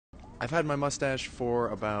I've had my mustache for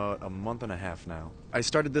about a month and a half now. I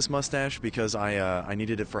started this mustache because I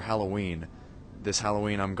needed it for Halloween. This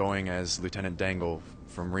Halloween I'm going as Lieutenant Dangle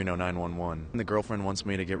from Reno 911. And the girlfriend wants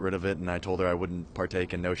me to get rid of it, and I told her I wouldn't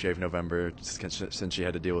partake in No Shave November since she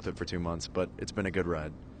had to deal with it for 2 months, but it's been a good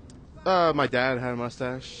ride. My dad had a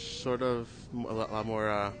mustache, sort of a lot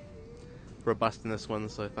more robust than this one,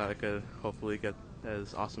 so I thought I could hopefully get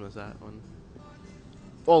as awesome as that one.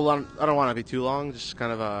 Well, I don't want to be too long, just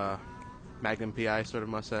kind of a Magnum PI sort of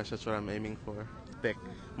mustache. That's what I'm aiming for. Thick,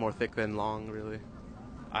 more thick than long, really.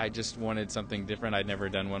 I just wanted something different. I'd never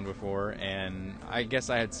done one before, and I guess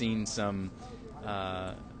I had seen them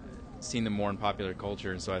more in popular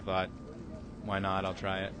culture, and so I thought, why not? I'll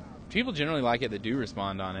try it. People generally like it that do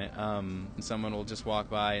respond on it. Someone will just walk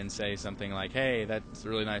by and say something like, hey, that's a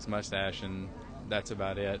really nice mustache, and that's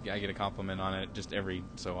about it. I get a compliment on it just every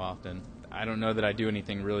so often. I don't know that I do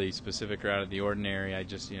anything really specific or out of the ordinary. I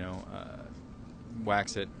just,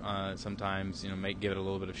 wax it sometimes, give it a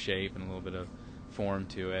little bit of shape and a little bit of form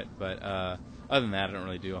to it. But other than that, I don't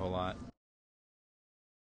really do a whole lot.